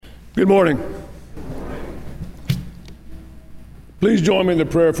Good morning. Please join me in the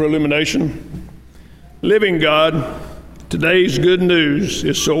prayer for illumination. Living God, today's good news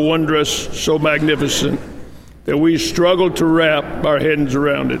is so wondrous, so magnificent, that we struggle to wrap our heads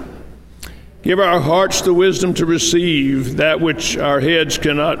around it. Give our hearts the wisdom to receive that which our heads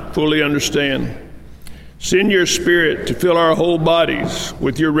cannot fully understand. Send your Spirit to fill our whole bodies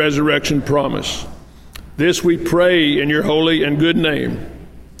with your resurrection promise. This we pray in your holy and good name.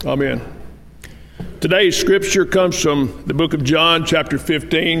 Amen. Today's scripture comes from the book of John, chapter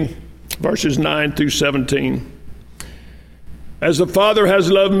 15, verses 9 through 17. As the Father has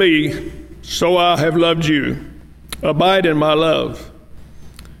loved me, so I have loved you. Abide in my love.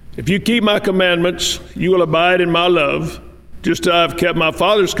 If you keep my commandments, you will abide in my love, just as I have kept my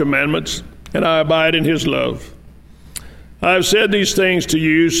Father's commandments, and I abide in his love. I have said these things to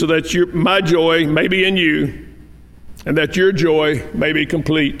you so that my joy may be in you, and that your joy may be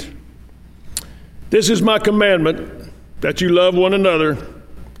complete. This is my commandment, that you love one another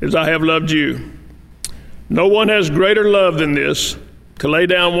as I have loved you. No one has greater love than this, to lay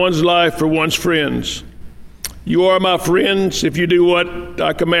down one's life for one's friends. You are my friends if you do what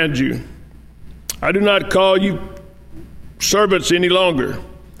I command you. I do not call you servants any longer,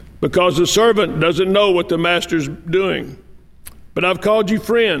 because the servant doesn't know what the master's doing. But I've called you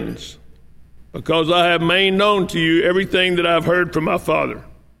friends, because I have made known to you everything that I've heard from my Father.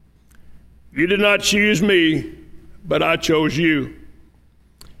 You did not choose me, but I chose you.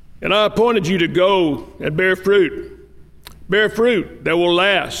 And I appointed you to go and bear fruit that will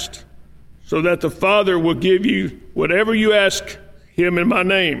last, so that the Father will give you whatever you ask him in my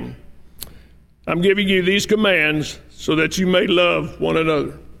name. I'm giving you these commands so that you may love one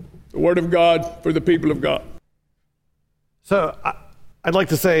another. The word of God for the people of God. So I'd like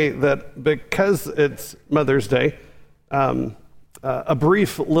to say that because it's Mother's Day, a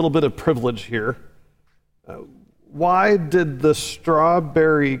brief little bit of privilege here. Why did the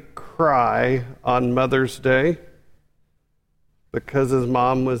strawberry cry on Mother's Day? Because his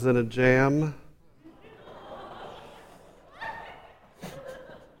mom was in a jam?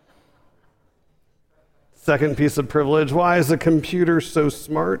 Second piece of privilege, why is a computer so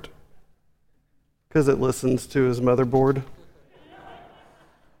smart? Because it listens to his motherboard.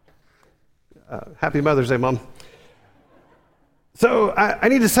 Happy Mother's Day, Mom. So I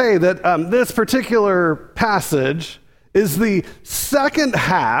need to say that this particular passage is the second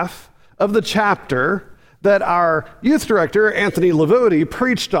half of the chapter that our youth director, Anthony Lavodi,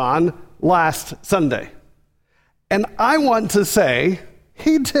 preached on last Sunday. And I want to say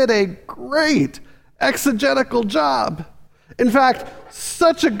he did a great exegetical job. In fact,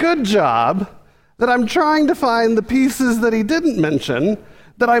 such a good job that I'm trying to find the pieces that he didn't mention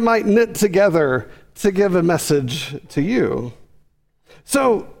that I might knit together to give a message to you.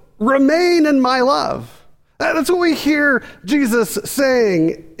 So, remain in my love. That's what we hear Jesus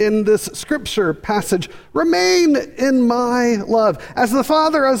saying in this scripture passage. Remain in my love. As the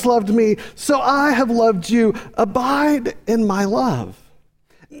Father has loved me, so I have loved you. Abide in my love.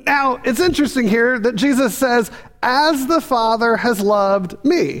 Now, it's interesting here that Jesus says, as the Father has loved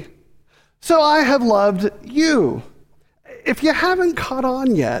me, so I have loved you. If you haven't caught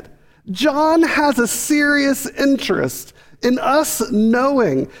on yet, John has a serious interest in us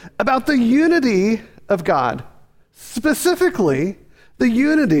knowing about the unity of God, specifically the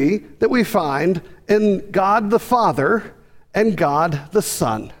unity that we find in God the Father and God the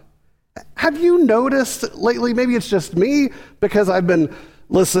Son. Have you noticed lately, maybe it's just me because I've been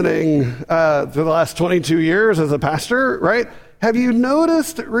listening for the last 22 years as a pastor, right? Have you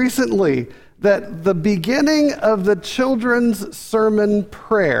noticed recently that the beginning of the children's sermon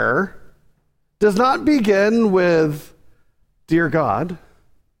prayer does not begin with, Dear God?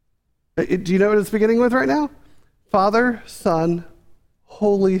 Do you know what it's beginning with right now? Father, Son,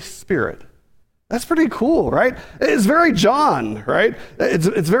 Holy Spirit. That's pretty cool, right? It's very John, right?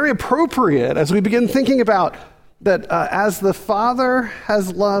 It's very appropriate as we begin thinking about that as the Father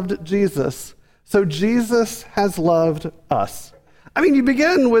has loved Jesus, so Jesus has loved us. I mean, you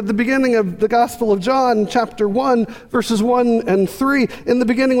begin with the beginning of the Gospel of John, chapter 1, verses 1 and 3. In the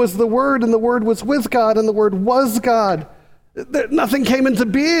beginning was the Word, and the Word was with God, and the Word was God. Nothing came into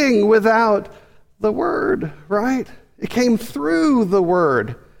being without the Word, right? It came through the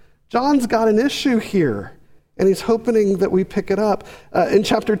Word. John's got an issue here, and he's hoping that we pick it up. In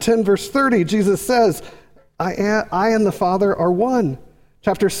chapter 10, verse 30, Jesus says, I and the Father are one.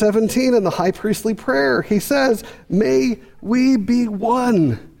 Chapter 17, in the high priestly prayer, he says, may we be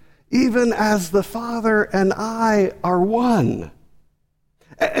one, even as the Father and I are one.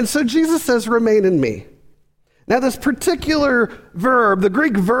 And so Jesus says, remain in me. Now, this particular verb, the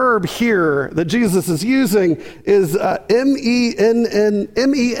Greek verb here that Jesus is using is meno,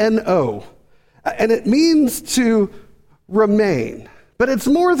 and it means to remain. But it's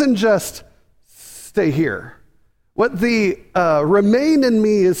more than just stay here. What the remain in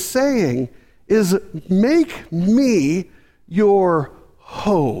me is saying is make me your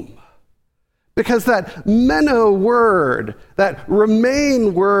home. Because that meno word, that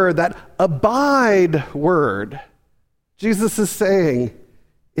remain word, that abide word, Jesus is saying,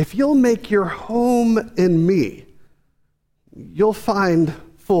 if you'll make your home in me, you'll find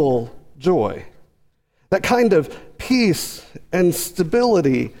full joy. That kind of peace and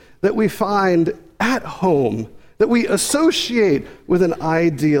stability that we find at home, that we associate with an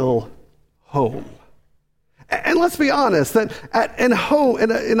ideal home. And let's be honest, that in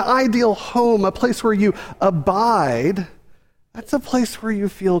an ideal home, a place where you abide, that's a place where you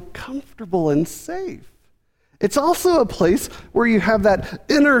feel comfortable and safe. It's also a place where you have that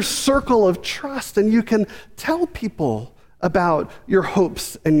inner circle of trust and you can tell people about your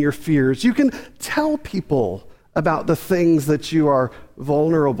hopes and your fears. You can tell people about the things that you are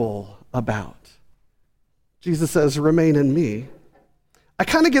vulnerable about. Jesus says, remain in me. I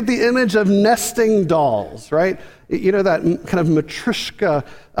kind of get the image of nesting dolls, right? You know, that kind of matryoshka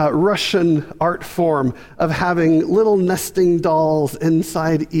Russian art form of having little nesting dolls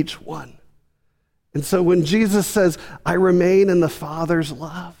inside each one. And so when Jesus says, I remain in the Father's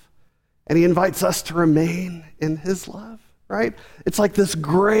love, and he invites us to remain in his love, right? It's like this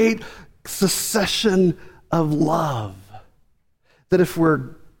great succession of love that if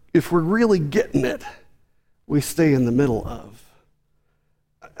we're really getting it, we stay in the middle of.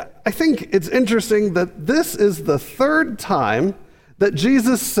 I think it's interesting that this is the third time that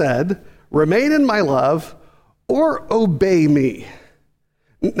Jesus said, remain in my love or obey me.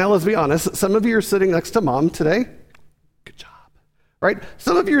 Now, let's be honest. Some of you are sitting next to mom today. Good job, right?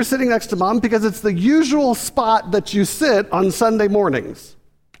 Some of you are sitting next to mom because it's the usual spot that you sit on Sunday mornings.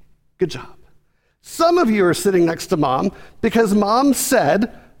 Good job. Some of you are sitting next to mom because mom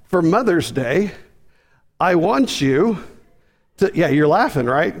said for Mother's Day, I want you to, yeah, you're laughing,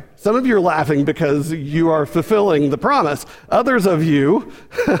 right? Some of you are laughing because you are fulfilling the promise. Others of you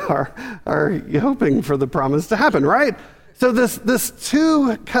are hoping for the promise to happen, right? So this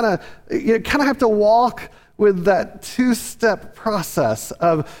two you kind of have to walk with that two-step process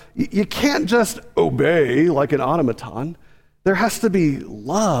of you can't just obey like an automaton. There has to be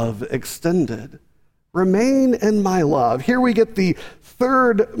love extended. Remain in my love. Here we get the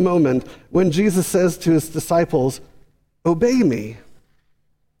third moment when Jesus says to his disciples, obey me.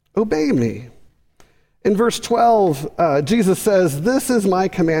 Obey me. In verse 12, Jesus says, this is my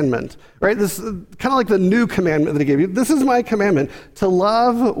commandment, right? This is kind of like the new commandment that he gave you. This is my commandment, to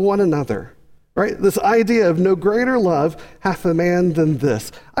love one another, right? This idea of no greater love hath a man than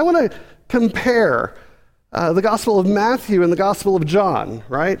this. I want to compare the Gospel of Matthew and the Gospel of John,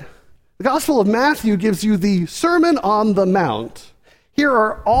 right? The Gospel of Matthew gives you the Sermon on the Mount. Here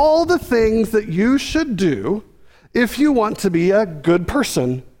are all the things that you should do if you want to be a good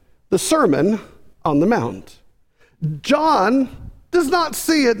person. The Sermon on the Mount. John does not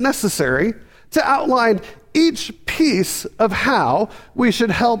see it necessary to outline each piece of how we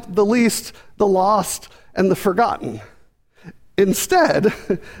should help the least, the lost, and the forgotten. Instead,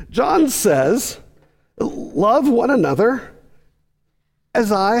 John says, love one another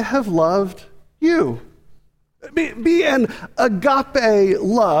as I have loved you. Be an agape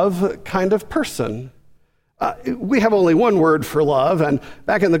love kind of person. We have only one word for love, and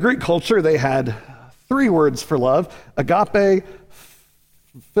back in the Greek culture, they had three words for love: agape,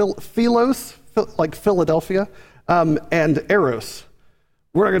 philos, like Philadelphia, and eros.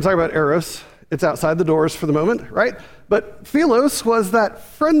 We're not going to talk about eros. It's outside the doors for the moment, right? But philos was that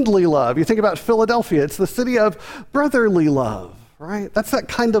friendly love. You think about Philadelphia, it's the city of brotherly love, right? That's that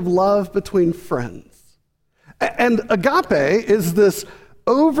kind of love between friends. And agape is this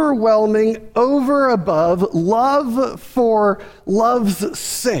overwhelming, over above love for love's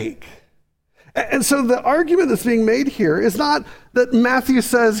sake. And so the argument that's being made here is not that Matthew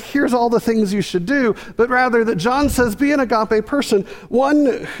says, here's all the things you should do, but rather that John says, be an agape person, one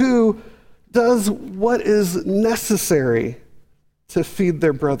who does what is necessary to feed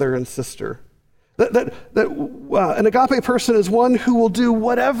their brother and sister. An agape person is one who will do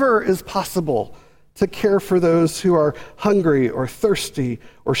whatever is possible to care for those who are hungry or thirsty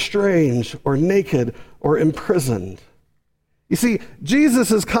or strange or naked or imprisoned. You see,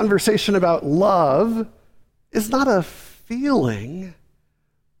 Jesus' conversation about love is not a feeling,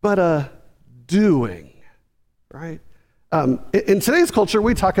 but a doing, right? In today's culture,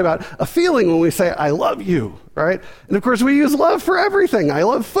 we talk about a feeling when we say, I love you, right? And of course, we use love for everything. I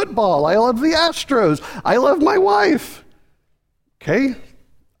love football. I love the Astros. I love my wife. Okay?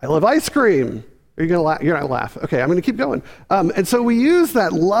 I love ice cream. Are you going to laugh? You're not going to laugh. Okay, I'm going to keep going. And so we use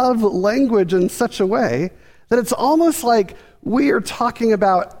that love language in such a way that it's almost like we are talking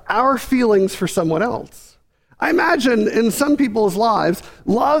about our feelings for someone else. I imagine in some people's lives,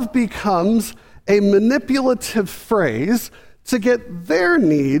 love becomes a manipulative phrase to get their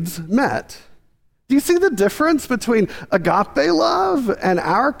needs met. Do you see the difference between agape love and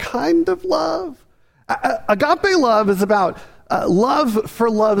our kind of love? Agape love is about love for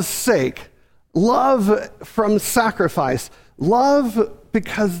love's sake, love from sacrifice, love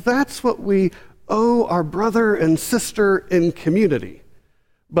because that's what we owe our brother and sister in community.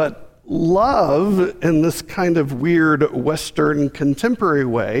 But love in this kind of weird Western contemporary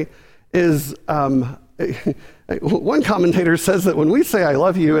way is, one commentator says that when we say I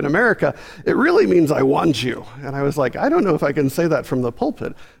love you in America, it really means I want you. And I was like, I don't know if I can say that from the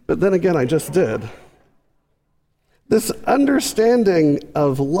pulpit, but then again, I just did. This understanding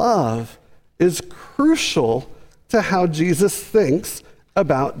of love is crucial to how Jesus thinks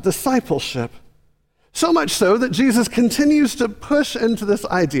about discipleship. So much so that Jesus continues to push into this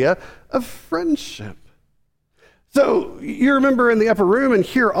idea of friendship. So you remember in the upper room and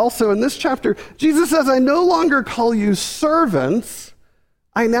here also in this chapter, Jesus says, I no longer call you servants,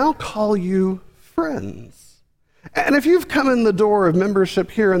 I now call you friends. And if you've come in the door of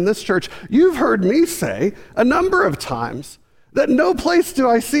membership here in this church, you've heard me say a number of times that no place do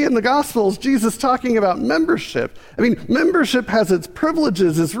I see in the Gospels Jesus talking about membership. I mean, membership has its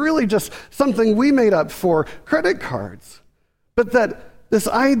privileges, is really just something we made up for credit cards. But that this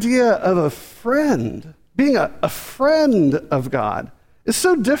idea of a friend, being a friend of God, is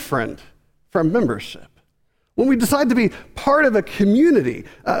so different from membership. When we decide to be part of a community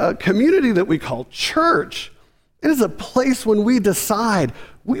that we call church, it is a place when we decide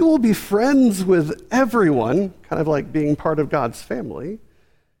we will be friends with everyone, kind of like being part of God's family,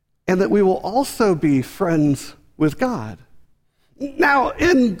 and that we will also be friends with God. Now,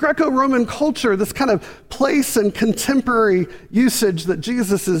 in Greco-Roman culture, this kind of place and contemporary usage that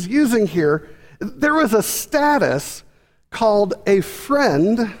Jesus is using here, there was a status called a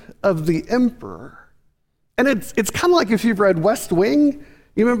friend of the emperor. And it's kind of like if you've read West Wing.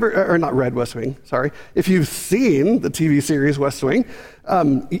 You remember, or not read West Wing, sorry. If you've seen the TV series West Wing,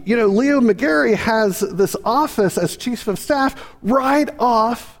 Leo McGarry has this office as chief of staff right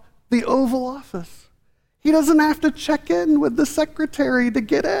off the Oval Office. He doesn't have to check in with the secretary to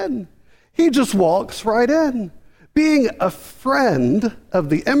get in. He just walks right in. Being a friend of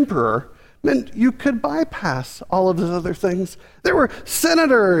the emperor meant you could bypass all of those other things. There were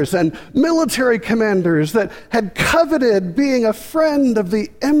senators and military commanders that had coveted being a friend of the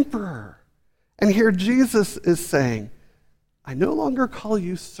emperor. And here Jesus is saying, I no longer call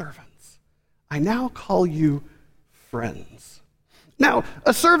you servants. I now call you friends. Now,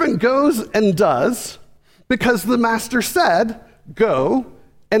 a servant goes and does because the master said, go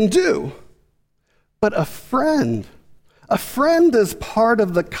and do. But a friend is part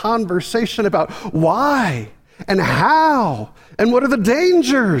of the conversation about why and how and what are the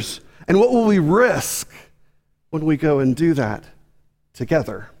dangers and what will we risk when we go and do that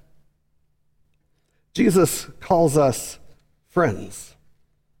together. Jesus calls us friends.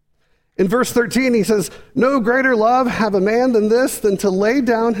 In verse 13, he says, no greater love have a man than this, than to lay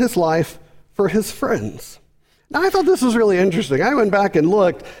down his life for his friends. Now, I thought this was really interesting. I went back and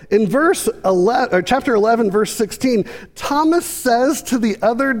looked. In chapter 11, verse 16, Thomas says to the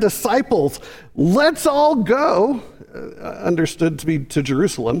other disciples, let's all go, understood to be to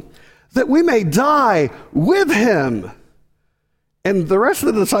Jerusalem, that we may die with him. And the rest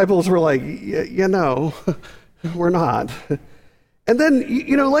of the disciples were like, we're not. And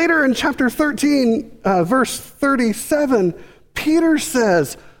then, later in chapter 13, verse 37, Peter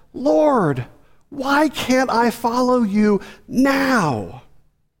says, Lord, why can't I follow you now?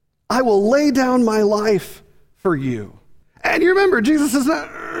 I will lay down my life for you. And you remember, Jesus says,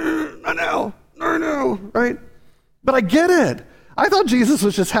 no, right? But I get it. I thought Jesus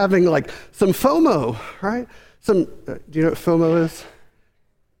was just having like some FOMO, right? Do you know what FOMO is?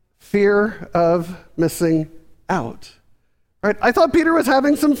 Fear of missing out. Right? I thought Peter was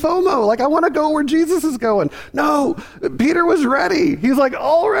having some FOMO, like I want to go where Jesus is going. No, Peter was ready. He's like,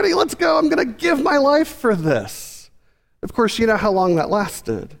 all ready, let's go. I'm going to give my life for this. Of course, you know how long that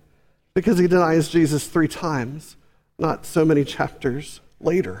lasted, because he denies Jesus 3 times, not so many chapters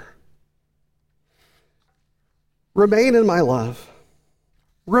later. Remain in my love.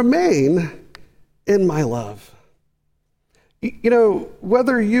 Remain in my love.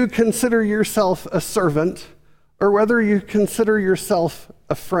 Whether you consider yourself a servant or whether you consider yourself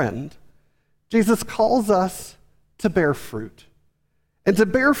a friend, Jesus calls us to bear fruit, and to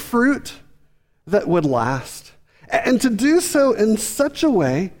bear fruit that would last, and to do so in such a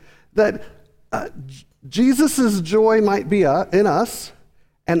way that Jesus' joy might be in us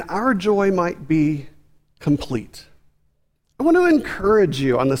and our joy might be complete. I want to encourage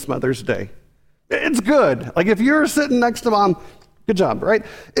you on this Mother's Day. It's good. Like if you're sitting next to mom, good job, right?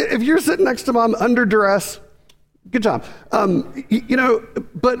 If you're sitting next to mom under duress, good job.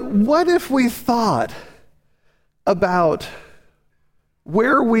 But what if we thought about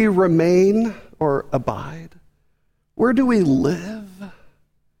where we remain or abide? Where do we live?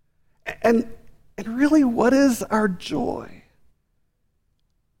 And really, what is our joy?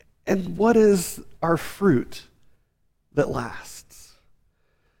 And what is our fruit that lasts?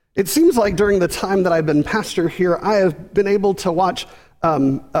 It seems like during the time that I've been pastor here, I have been able to watch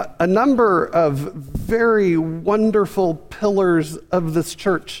a number of very wonderful pillars of this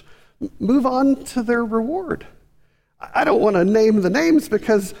church move on to their reward. I don't want to name the names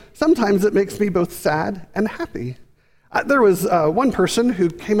because sometimes it makes me both sad and happy. There was one person who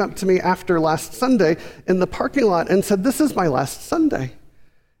came up to me after last Sunday in the parking lot and said, "This is my last Sunday."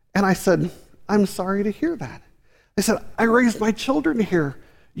 And I said, "I'm sorry to hear that." They said, "I raised my children here.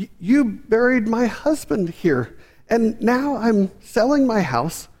 You buried my husband here. And now I'm selling my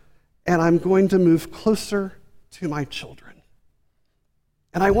house and I'm going to move closer to my children."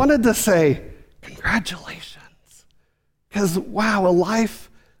 And I wanted to say, congratulations. Because wow, a life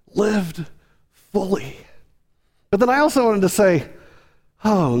lived fully. But then I also wanted to say,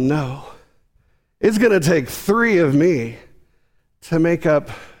 oh no, it's going to take 3 of me to make up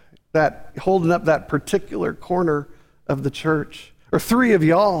that, holding up that particular corner of the church, or 3 of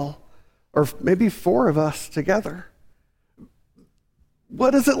y'all, or maybe 4 of us together.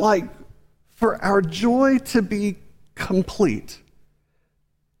 What is it like for our joy to be complete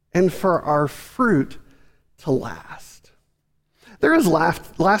and for our fruit to last? There is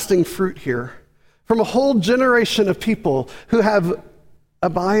lasting fruit here from a whole generation of people who have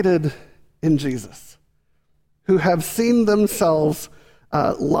abided in Jesus, who have seen themselves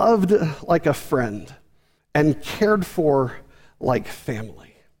loved like a friend and cared for like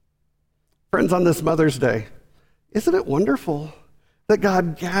family. Friends, on this Mother's Day, isn't it wonderful that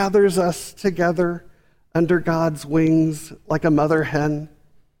God gathers us together under God's wings like a mother hen?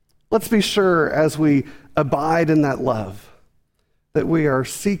 Let's be sure as we abide in that love that we are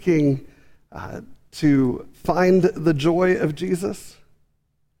seeking to find the joy of Jesus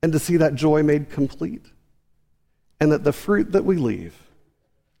and to see that joy made complete, and that the fruit that we leave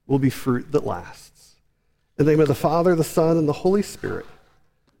will be fruit that lasts. In the name of the Father, the Son, and the Holy Spirit,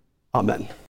 amen.